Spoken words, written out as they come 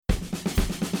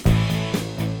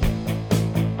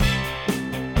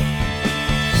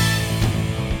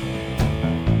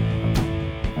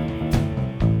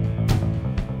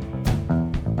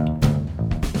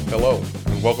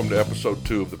and welcome to episode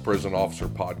 2 of the Prison Officer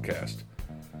Podcast.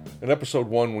 In episode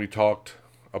 1, we talked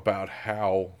about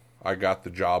how I got the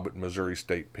job at Missouri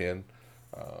State Pen,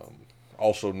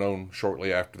 also known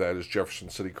shortly after that as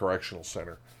Jefferson City Correctional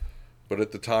Center. But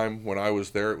at the time when I was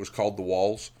there, it was called the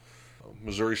Walls.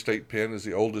 Missouri State Pen is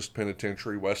the oldest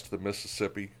penitentiary west of the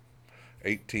Mississippi.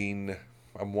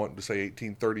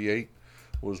 1838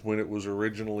 was when it was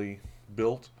originally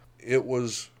built. It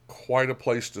was quite a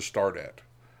place to start at.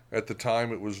 At the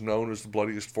time, it was known as the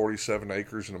bloodiest 47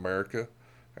 acres in America,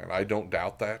 and I don't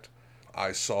doubt that.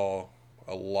 I saw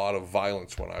a lot of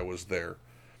violence when I was there.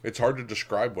 It's hard to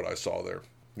describe what I saw there.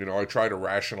 I try to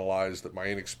rationalize that my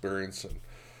inexperience and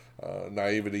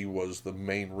naivety was the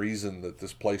main reason that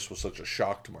this place was such a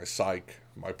shock to my psyche,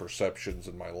 my perceptions,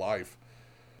 and my life.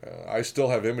 I still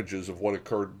have images of what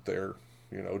occurred there,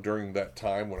 during that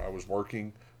time when I was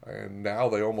working. And now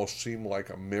they almost seem like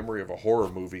a memory of a horror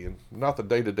movie and not the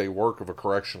day-to-day work of a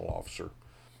correctional officer.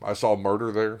 I saw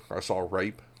murder there. I saw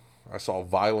rape. I saw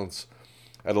violence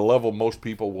at a level most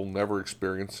people will never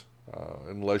experience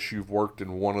unless you've worked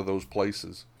in one of those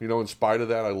places. In spite of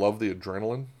that, I love the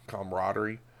adrenaline,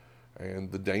 camaraderie,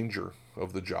 and the danger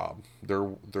of the job.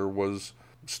 There was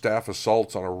staff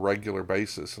assaults on a regular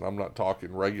basis, and I'm not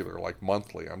talking regular like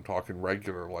monthly. I'm talking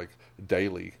regular like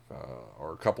daily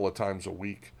or a couple of times a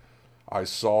week. I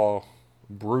saw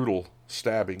brutal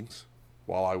stabbings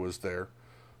while I was there,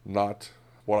 not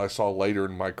what I saw later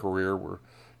in my career where,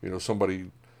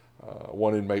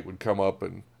 one inmate would come up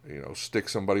and, stick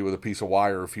somebody with a piece of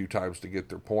wire a few times to get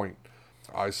their point.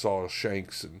 I saw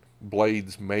shanks and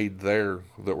blades made there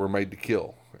that were made to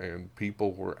kill, and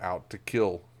people were out to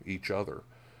kill each other.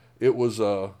 It was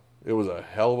a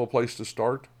hell of a place to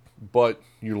start, but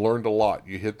you learned a lot.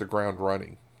 You hit the ground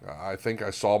running. I think I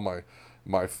saw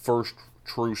my first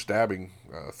true stabbing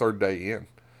third day in.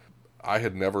 I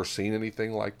had never seen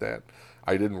anything like that.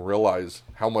 I didn't realize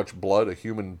how much blood a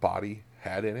human body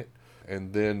had in it.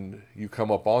 And then you come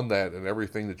up on that, and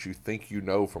everything that you think you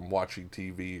know from watching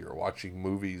TV or watching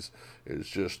movies is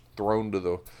just thrown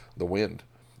to the wind.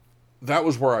 That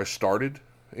was where I started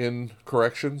in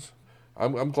corrections.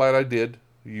 I'm glad I did.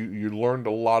 You learned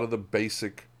a lot of the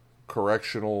basic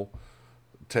correctional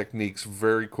techniques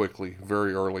very quickly,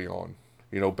 very early on.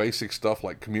 Basic stuff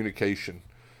like communication.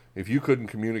 If you couldn't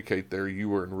communicate there, you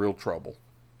were in real trouble.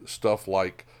 Stuff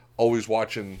like always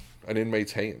watching an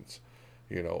inmate's hands,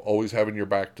 always having your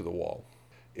back to the wall.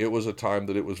 It was a time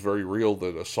that it was very real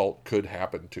that assault could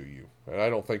happen to you. And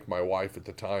I don't think my wife at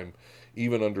the time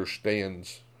even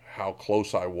understands how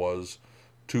close I was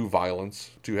to violence,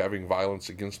 to having violence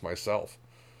against myself.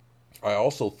 I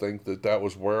also think that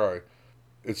was where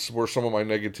it's where some of my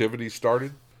negativity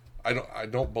started. I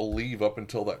don't believe up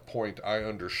until that point I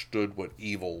understood what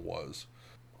evil was.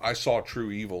 I saw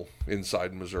true evil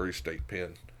inside Missouri State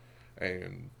Pen.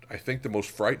 And I think the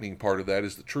most frightening part of that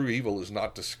is that true evil is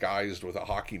not disguised with a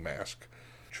hockey mask.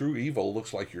 True evil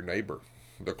looks like your neighbor,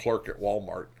 the clerk at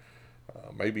Walmart,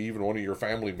 maybe even one of your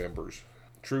family members.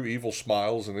 True evil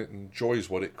smiles and it enjoys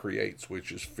what it creates,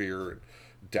 which is fear and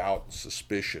doubt and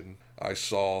suspicion. I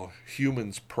saw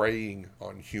humans preying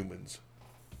on humans.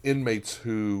 Inmates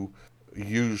who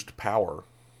used power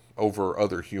over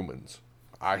other humans.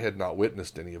 I had not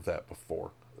witnessed any of that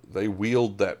before. They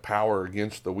wield that power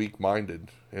against the weak-minded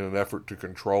in an effort to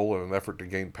control and an effort to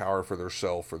gain power for their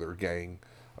self or their gang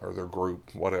or their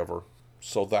group, whatever.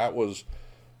 So that was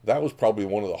probably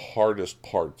one of the hardest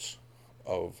parts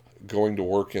of going to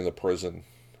work in the prison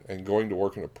and going to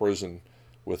work in a prison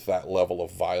with that level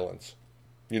of violence.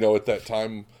 At that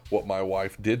time, what my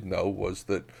wife did know was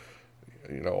that,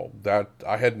 that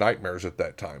I had nightmares at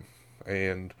that time.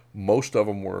 And most of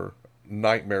them were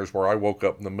nightmares where I woke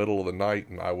up in the middle of the night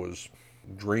and I was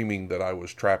dreaming that I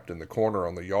was trapped in the corner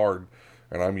on the yard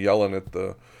and I'm yelling at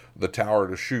the tower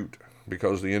to shoot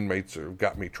because the inmates have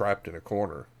got me trapped in a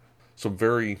corner. Some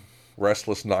very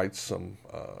restless nights, some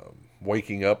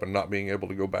waking up and not being able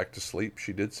to go back to sleep.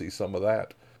 She did see some of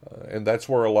that. And that's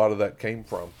where a lot of that came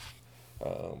from.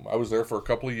 I was there for a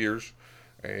couple of years.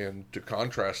 And to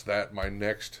contrast that, my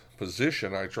next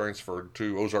position, I transferred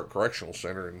to Ozark Correctional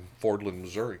Center in Fordland,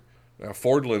 Missouri. Now,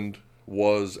 Fordland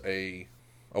was a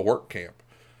work camp.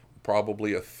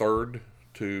 Probably a third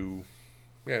of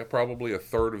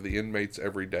the inmates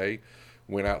every day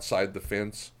went outside the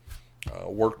fence,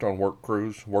 worked on work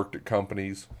crews, worked at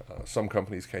companies. Some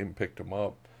companies came and picked them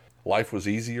up. Life was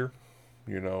easier.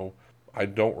 I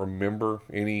don't remember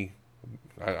any,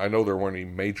 I know there weren't any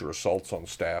major assaults on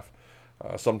staff.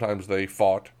 Sometimes they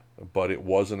fought, but it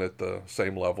wasn't at the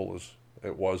same level as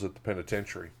it was at the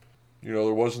penitentiary.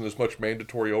 There wasn't as much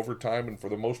mandatory overtime, and for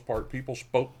the most part, people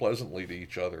spoke pleasantly to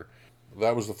each other.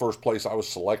 That was the first place I was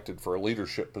selected for a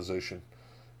leadership position.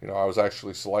 I was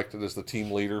actually selected as the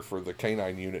team leader for the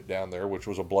canine unit down there, which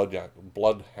was a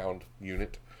bloodhound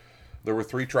unit. There were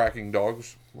 3 tracking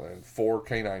dogs and 4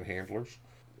 canine handlers.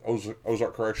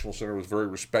 Ozark Correctional Center was very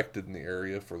respected in the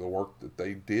area for the work that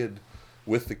they did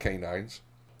with the canines.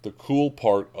 The cool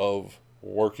part of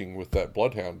working with that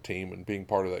bloodhound team and being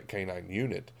part of that canine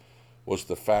unit was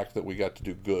the fact that we got to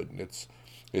do good. And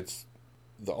it's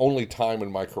the only time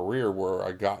in my career where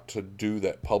I got to do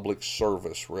that public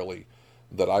service, really,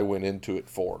 that I went into it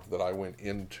for, that I went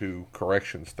into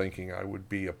corrections thinking I would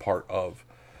be a part of.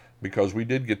 Because we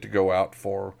did get to go out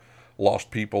for lost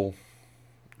people,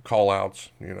 call-outs,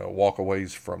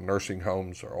 walkaways from nursing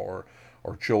homes or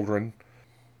children.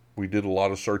 We did a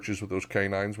lot of searches with those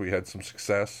canines. We had some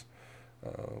success.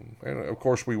 And, of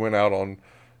course, we went out on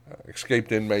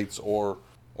escaped inmates or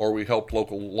we helped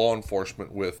local law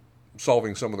enforcement with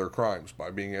solving some of their crimes by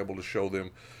being able to show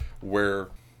them where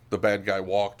the bad guy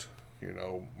walked,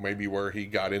 maybe where he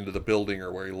got into the building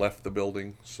or where he left the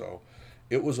building. So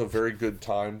it was a very good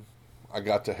time. I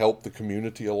got to help the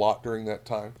community a lot during that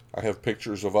time. I have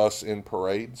pictures of us in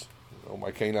parades,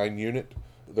 my canine unit.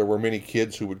 There were many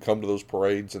kids who would come to those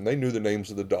parades, and they knew the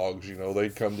names of the dogs.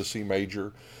 They'd come to see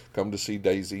Major, come to see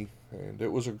Daisy, and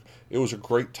it was a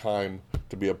great time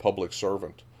to be a public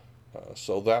servant.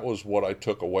 So that was what I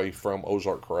took away from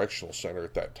Ozark Correctional Center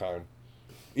at that time.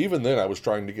 Even then, I was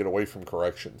trying to get away from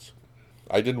corrections.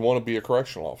 I didn't want to be a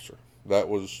correctional officer. That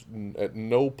was at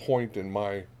no point in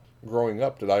my growing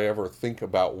up did I ever think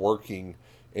about working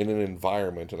in an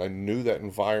environment, and I knew that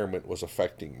environment was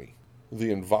affecting me. The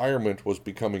environment was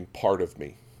becoming part of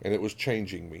me, and it was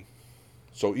changing me.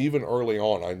 So even early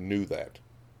on, I knew that.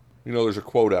 There's a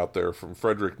quote out there from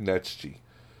Friedrich Nietzsche.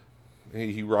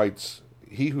 He writes,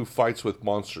 "He who fights with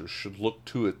monsters should look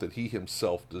to it that he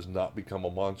himself does not become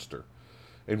a monster.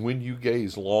 And when you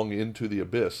gaze long into the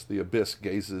abyss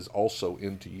gazes also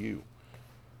into you."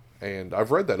 And I've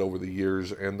read that over the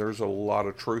years, and there's a lot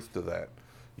of truth to that.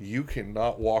 You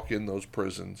cannot walk in those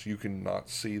prisons. You cannot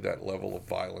see that level of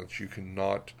violence. You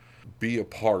cannot be a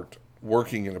part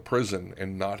working in a prison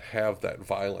and not have that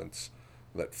violence,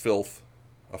 that filth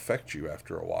affect you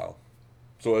after a while.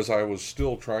 So as I was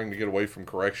still trying to get away from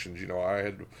corrections,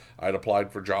 I had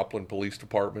applied for Joplin Police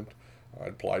Department. I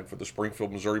applied for the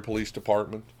Springfield, Missouri Police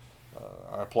Department.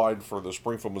 I applied for the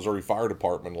Springfield, Missouri Fire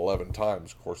Department 11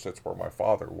 times. Of course, that's where my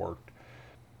father worked.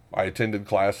 I attended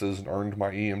classes and earned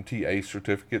my EMTA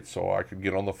certificate so I could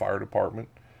get on the fire department.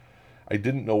 I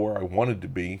didn't know where I wanted to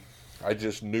be. I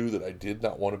just knew that I did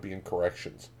not want to be in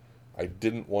corrections. I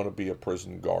didn't want to be a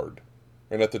prison guard.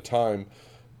 And at the time,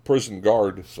 prison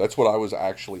guard, that's what I was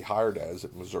actually hired as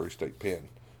at Missouri State Pen.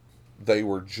 They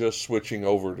were just switching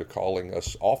over to calling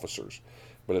us officers.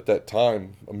 But at that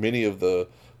time, many of the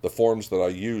forms that I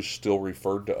used still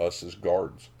referred to us as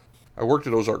guards. I worked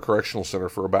at Ozark Correctional Center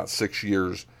for about 6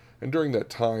 years, and during that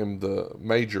time, the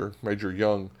Major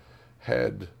Young,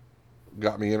 had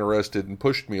got me interested and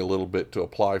pushed me a little bit to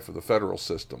apply for the federal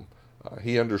system.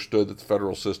 He understood that the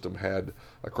federal system had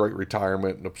a great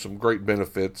retirement and some great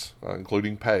benefits,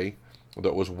 including pay,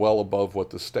 that was well above what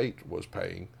the state was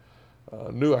paying.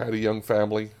 Knew I had a young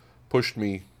family, pushed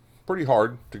me pretty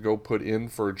hard to go put in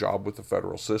for a job with the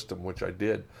federal system, which I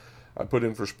did. I put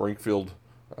in for Springfield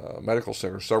Medical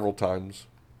Center several times,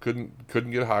 couldn't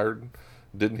get hired,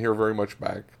 didn't hear very much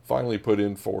back. Finally put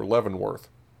in for Leavenworth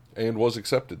and was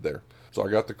accepted there. So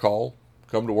I got the call,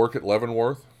 come to work at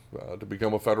Leavenworth to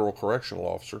become a federal correctional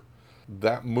officer.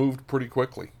 That moved pretty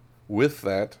quickly. With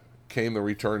that came the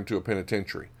return to a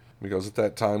penitentiary, because at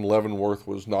that time Leavenworth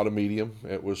was not a medium.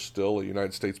 It was still a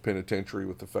United States penitentiary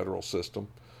with the federal system,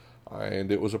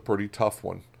 and it was a pretty tough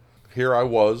one. Here I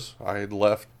was. I had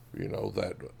left,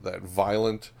 that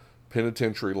violent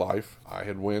penitentiary life. I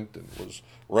had went and was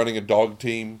running a dog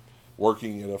team,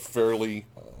 working in a fairly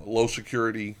low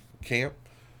security camp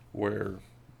where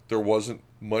there wasn't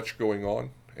much going on.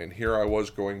 And here I was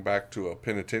going back to a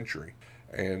penitentiary,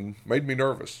 and made me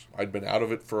nervous. I'd been out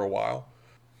of it for a while.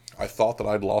 I thought that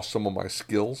I'd lost some of my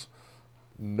skills.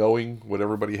 Knowing what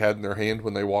everybody had in their hand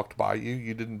when they walked by you,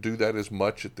 you didn't do that as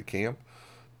much at the camp.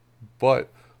 But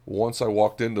once I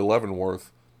walked into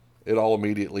Leavenworth, it all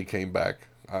immediately came back.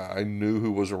 I knew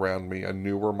who was around me. I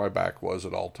knew where my back was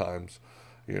at all times.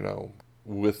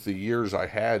 With the years I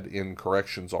had in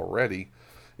corrections already,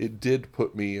 it did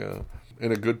put me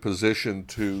in a good position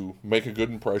to make a good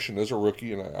impression as a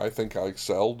rookie, and I think I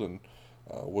excelled and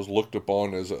was looked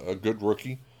upon as a good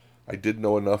rookie. I did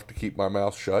know enough to keep my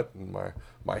mouth shut and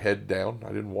my head down. I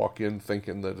didn't walk in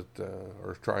thinking that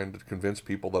or trying to convince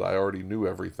people that I already knew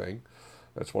everything.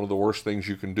 That's one of the worst things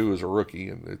you can do as a rookie,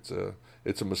 and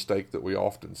it's a mistake that we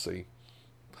often see.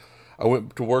 I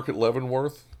went to work at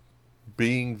Leavenworth.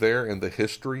 Being there and the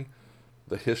history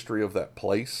of that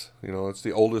place, it's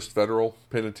the oldest federal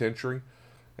penitentiary,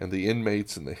 and the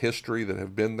inmates and the history that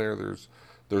have been there.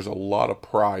 There's a lot of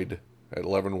pride at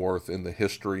Leavenworth in the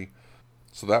history.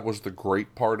 So that was the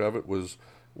great part of it,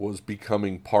 was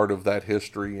becoming part of that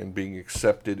history and being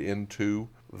accepted into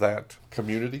that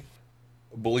community.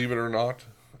 Believe it or not,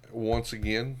 once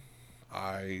again,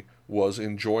 I was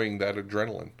enjoying that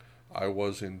adrenaline. I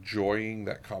was enjoying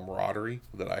that camaraderie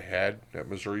that I had at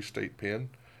Missouri State Pen,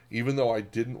 even though I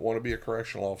didn't want to be a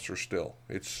correctional officer still.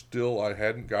 I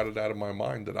hadn't got it out of my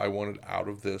mind that I wanted out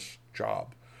of this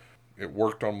job. It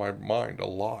worked on my mind a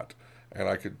lot, and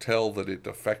I could tell that it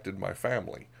affected my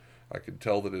family. I could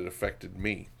tell that it affected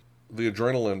me. The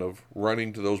adrenaline of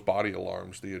running to those body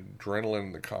alarms, the adrenaline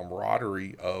and the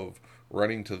camaraderie of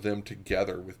running to them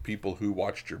together with people who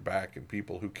watched your back and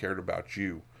people who cared about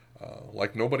you,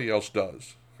 like nobody else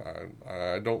does.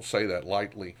 I don't say that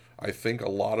lightly. I think a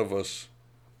lot of us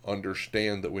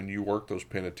understand that when you work those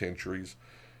penitentiaries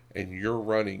and you're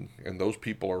running and those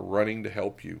people are running to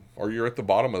help you, or you're at the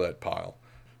bottom of that pile,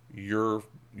 you're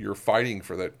fighting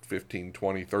for that 15,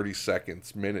 20, 30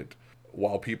 seconds, minute,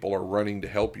 while people are running to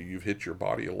help you. You've hit your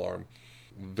body alarm.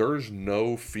 There's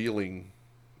no feeling,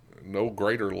 no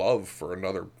greater love for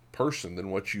another person than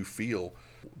what you feel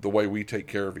the way we take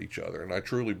care of each other. And I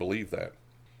truly believe that.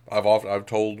 I've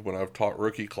told when I've taught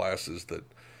rookie classes that,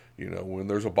 when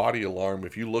there's a body alarm,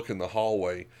 if you look in the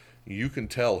hallway, you can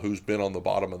tell who's been on the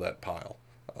bottom of that pile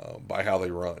by how they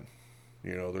run.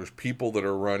 There's people that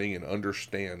are running and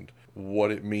understand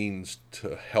what it means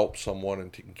to help someone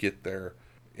and to get there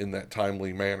in that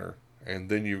timely manner. And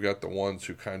then you've got the ones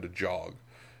who kind of jog.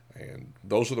 And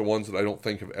those are the ones that I don't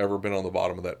think have ever been on the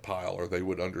bottom of that pile, or they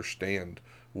would understand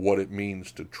what it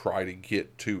means to try to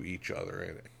get to each other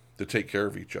and to take care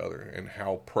of each other, and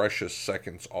how precious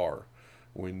seconds are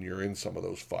when you're in some of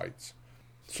those fights.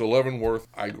 So Leavenworth,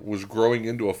 I was growing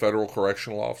into a federal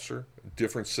correctional officer, a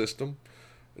different system,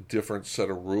 a different set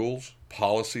of rules,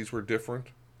 policies were different.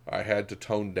 I had to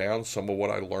tone down some of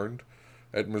what I learned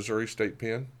at Missouri State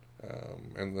Pen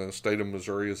and the state of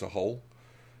Missouri as a whole.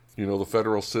 The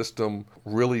federal system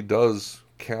really does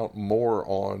count more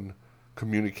on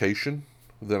communication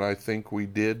than I think we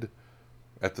did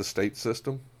at the state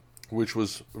system, which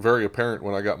was very apparent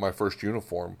when I got my first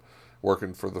uniform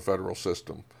working for the federal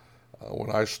system. When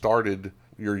I started,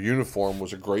 your uniform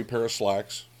was a gray pair of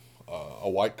slacks, a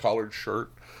white collared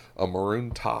shirt, a maroon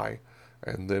tie,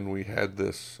 and then we had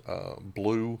this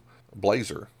blue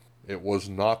blazer. It was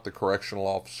not the correctional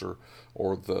officer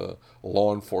or the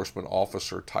law enforcement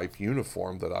officer type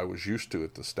uniform that I was used to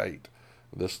at the state.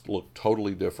 This looked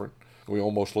totally different. We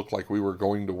almost looked like we were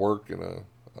going to work in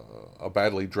a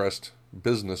badly dressed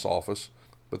business office,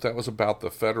 but that was about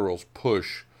the federal's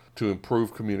push to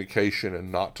improve communication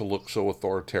and not to look so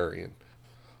authoritarian.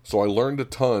 So I learned a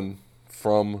ton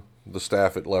from the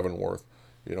staff at Leavenworth.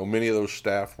 Many of those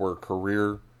staff were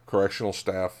career correctional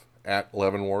staff at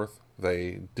Leavenworth.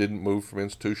 They didn't move from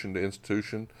institution to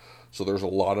institution, so there's a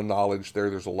lot of knowledge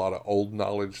there. There's a lot of old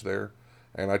knowledge there,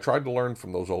 and I tried to learn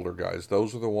from those older guys.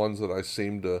 Those are the ones that I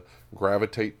seemed to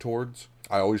gravitate towards.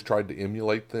 I always tried to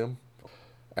emulate them.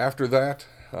 After that,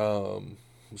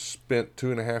 spent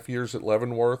 2.5 years at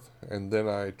Leavenworth, and then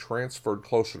I transferred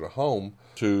closer to home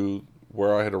to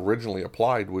where I had originally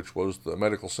applied, which was the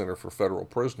Medical Center for Federal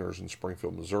Prisoners in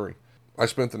Springfield, Missouri. I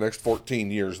spent the next 14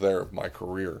 years there of my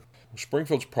career.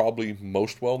 Springfield's probably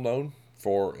most well known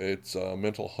for its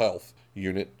mental health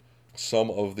unit. Some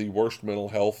of the worst mental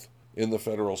health in the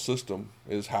federal system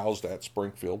is housed at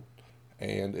Springfield,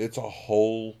 and it's a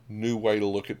whole new way to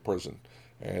look at prison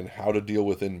and how to deal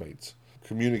with inmates.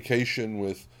 Communication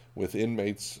with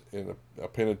inmates in a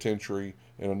penitentiary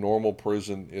in a normal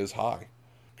prison is high.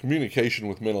 Communication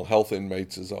with mental health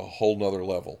inmates is a whole nother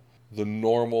level. The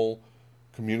normal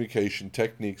communication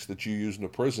techniques that you use in a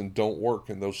prison don't work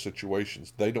in those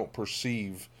situations. They don't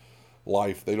perceive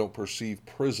life, they don't perceive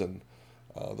prison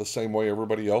the same way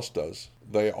everybody else does.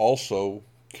 They also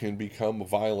can become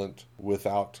violent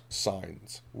without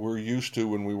signs. We're used to,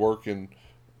 when we work in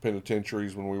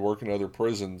penitentiaries, when we work in other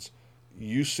prisons,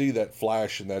 you see that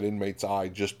flash in that inmate's eye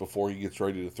just before he gets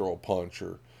ready to throw a punch,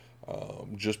 or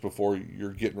just before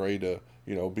you're getting ready to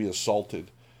be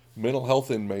assaulted. Mental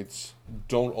health inmates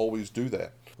don't always do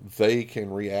that. They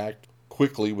can react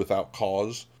quickly without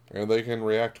cause, and they can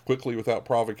react quickly without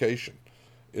provocation.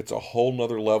 It's a whole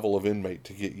nother level of inmate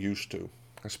to get used to.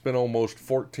 I spent almost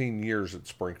 14 years at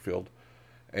Springfield,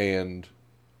 and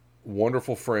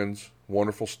wonderful friends,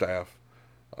 wonderful staff.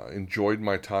 Enjoyed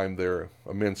my time there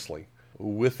immensely.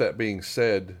 With that being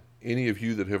said, any of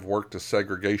you that have worked a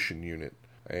segregation unit,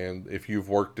 and if you've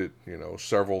worked it,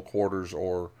 several quarters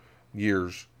or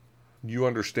years, you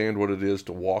understand what it is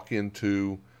to walk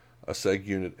into a seg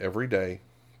unit every day,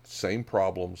 same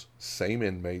problems, same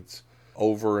inmates,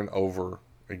 over and over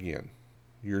again.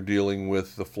 You're dealing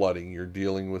with the flooding, you're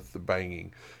dealing with the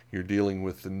banging, you're dealing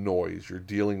with the noise, you're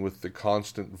dealing with the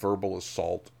constant verbal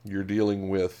assault, you're dealing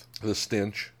with the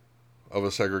stench of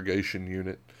a segregation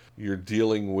unit, you're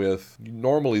dealing with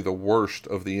normally the worst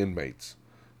of the inmates,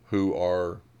 who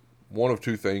are one of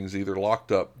two things: either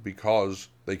locked up because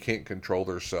they can't control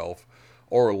themselves,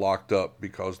 or locked up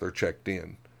because they're checked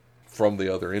in from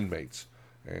the other inmates.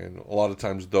 And a lot of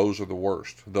times those are the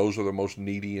worst. Those are the most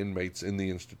needy inmates in the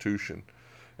institution.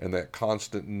 And that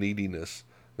constant neediness,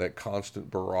 that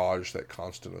constant barrage, that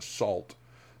constant assault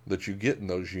that you get in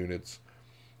those units,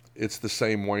 it's the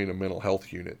same way in a mental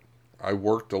health unit. I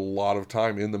worked a lot of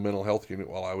time in the mental health unit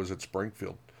while I was at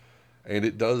Springfield. And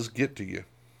it does get to you.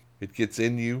 It gets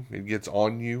in you. It gets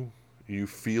on you. You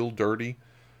feel dirty.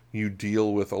 You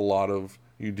deal with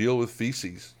you deal with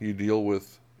feces. You deal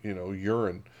with,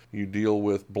 urine. You deal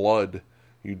with blood.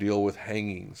 You deal with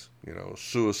hangings,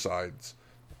 suicides,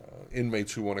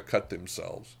 inmates who want to cut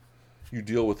themselves. You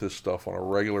deal with this stuff on a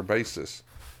regular basis.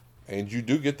 And you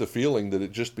do get the feeling that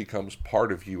it just becomes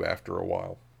part of you after a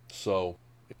while. So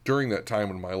during that time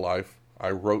in my life,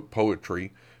 I wrote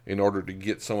poetry in order to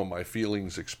get some of my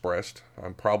feelings expressed.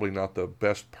 I'm probably not the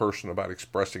best person about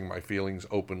expressing my feelings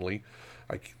openly.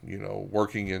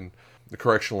 Working in the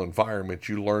correctional environment,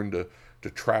 you learn to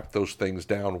trap those things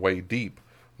down way deep,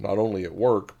 not only at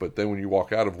work, but then when you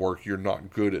walk out of work, you're not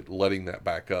good at letting that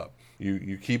back up.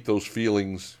 You keep those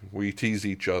feelings. We tease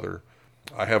each other.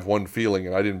 I have one feeling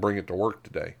and I didn't bring it to work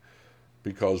today,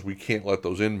 because we can't let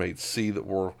those inmates see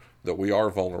that we are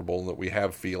vulnerable and that we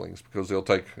have feelings, because they'll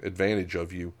take advantage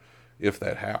of you if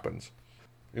that happens.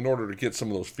 In order to get some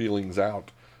of those feelings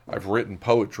out, I've written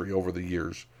poetry over the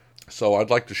years. So I'd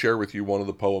like to share with you one of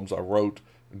the poems I wrote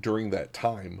during that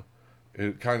time.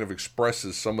 It kind of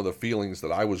expresses some of the feelings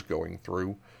that I was going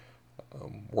through,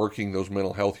 working those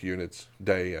mental health units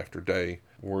day after day,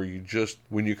 where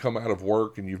when you come out of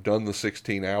work and you've done the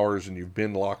 16 hours and you've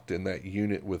been locked in that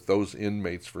unit with those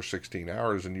inmates for 16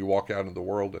 hours, and you walk out into the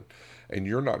world and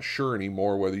you're not sure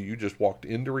anymore whether you just walked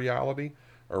into reality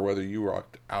or whether you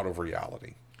walked out of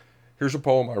reality. Here's a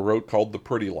poem I wrote called The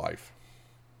Pretty Life.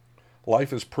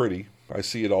 Life is pretty, I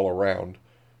see it all around.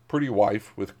 Pretty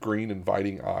wife with green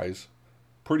inviting eyes.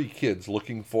 Pretty kids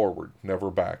looking forward, never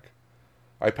back.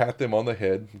 I pat them on the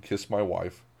head and kiss my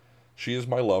wife. She is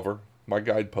my lover, my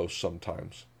guidepost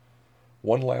sometimes.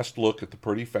 One last look at the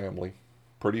pretty family,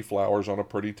 pretty flowers on a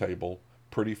pretty table,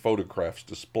 pretty photographs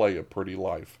display a pretty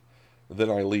life. Then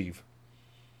I leave.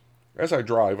 As I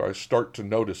drive, I start to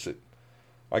notice it.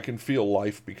 I can feel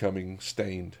life becoming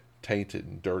stained, tainted,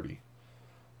 and dirty.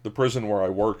 The prison where I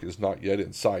work is not yet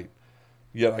in sight,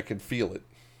 yet I can feel it.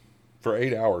 For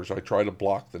 8 hours I try to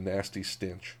block the nasty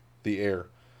stench, the air,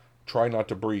 try not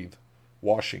to breathe,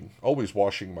 always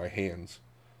washing my hands,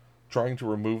 trying to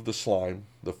remove the slime,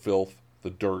 the filth,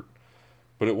 the dirt,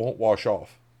 but it won't wash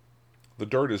off. The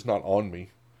dirt is not on me.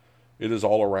 It is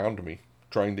all around me,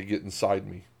 trying to get inside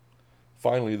me.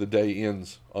 Finally the day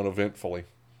ends uneventfully.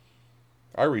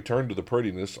 I return to the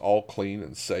prettiness, all clean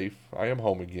and safe. I am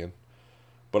home again.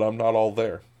 But I'm not all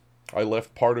there. I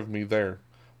left part of me there,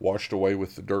 washed away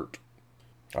with the dirt.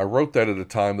 I wrote that at a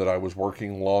time that I was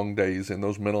working long days in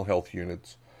those mental health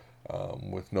units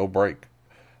with no break.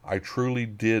 I truly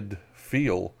did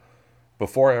feel,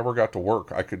 before I ever got to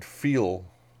work, I could feel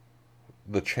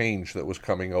the change that was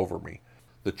coming over me,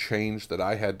 the change that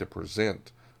I had to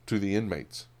present to the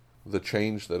inmates, the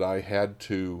change that I had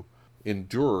to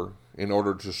endure in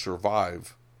order to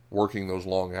survive working those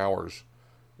long hours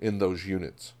in those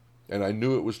units. And I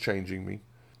knew it was changing me.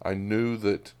 I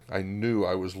knew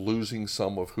I was losing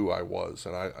some of who I was.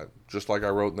 And I just like I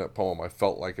wrote in that poem, I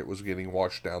felt like it was getting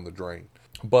washed down the drain.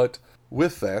 But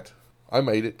with that, I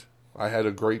made it. I had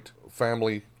a great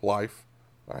family life.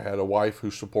 I had a wife who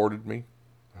supported me,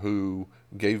 who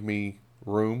gave me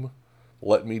room,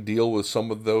 let me deal with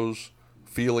some of those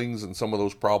feelings and some of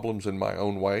those problems in my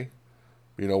own way.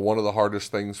 One of the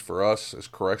hardest things for us as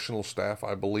correctional staff,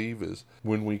 I believe, is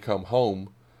when we come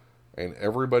home and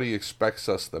everybody expects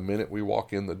us the minute we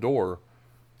walk in the door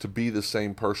to be the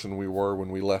same person we were when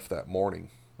we left that morning.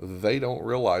 They don't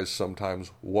realize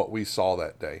sometimes what we saw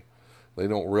that day. They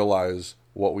don't realize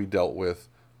what we dealt with,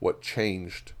 what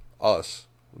changed us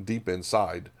deep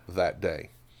inside that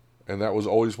day. And that was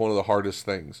always one of the hardest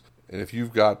things. And if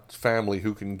you've got family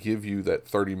who can give you that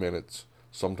 30 minutes,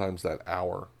 sometimes that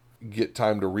hour, get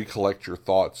time to recollect your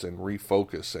thoughts and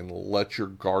refocus and let your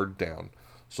guard down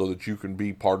so that you can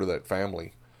be part of that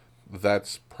family,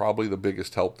 that's probably the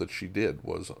biggest help that she did,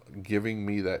 was giving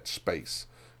me that space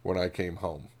when I came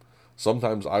home.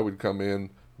 Sometimes I would come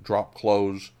in, drop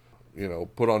clothes,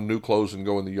 put on new clothes and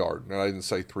go in the yard. And I didn't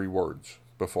say 3 words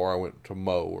before I went to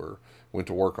mow or went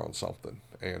to work on something.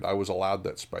 And I was allowed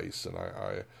that space, and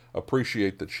I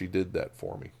appreciate that she did that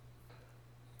for me.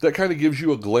 That kind of gives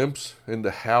you a glimpse into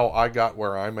how I got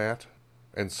where I'm at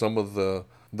and some of the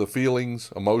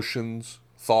feelings, emotions,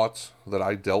 thoughts that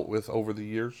I dealt with over the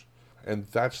years. And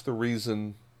that's the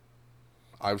reason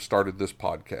I've started this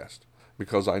podcast,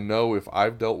 because I know if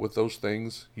I've dealt with those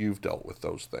things, you've dealt with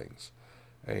those things.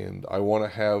 And I want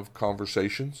to have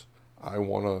conversations. I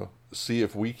want to see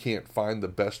if we can't find the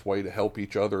best way to help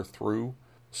each other through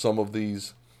some of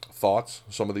these thoughts,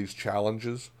 some of these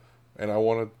challenges. And I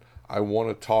want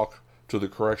to talk to the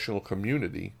correctional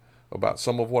community about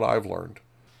some of what I've learned.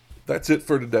 That's it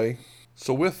for today.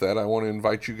 So with that, I want to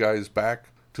invite you guys back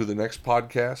to the next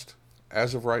podcast.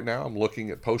 As of right now, I'm looking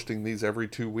at posting these every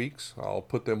 2 weeks. I'll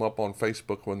put them up on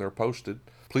Facebook when they're posted.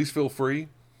 Please feel free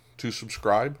to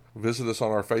subscribe. Visit us on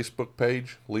our Facebook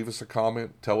page. Leave us a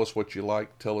comment. Tell us what you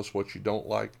like. Tell us what you don't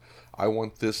like. I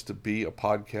want this to be a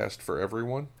podcast for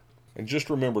everyone. And just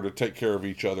remember to take care of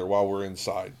each other while we're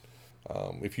inside.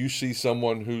 If you see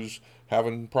someone who's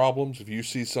having problems, if you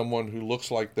see someone who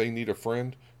looks like they need a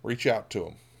friend, reach out to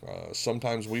them.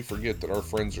 Sometimes we forget that our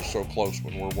friends are so close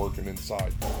when we're working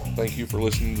inside. Thank you for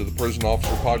listening to the Prison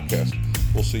Officer Podcast.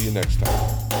 We'll see you next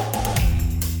time.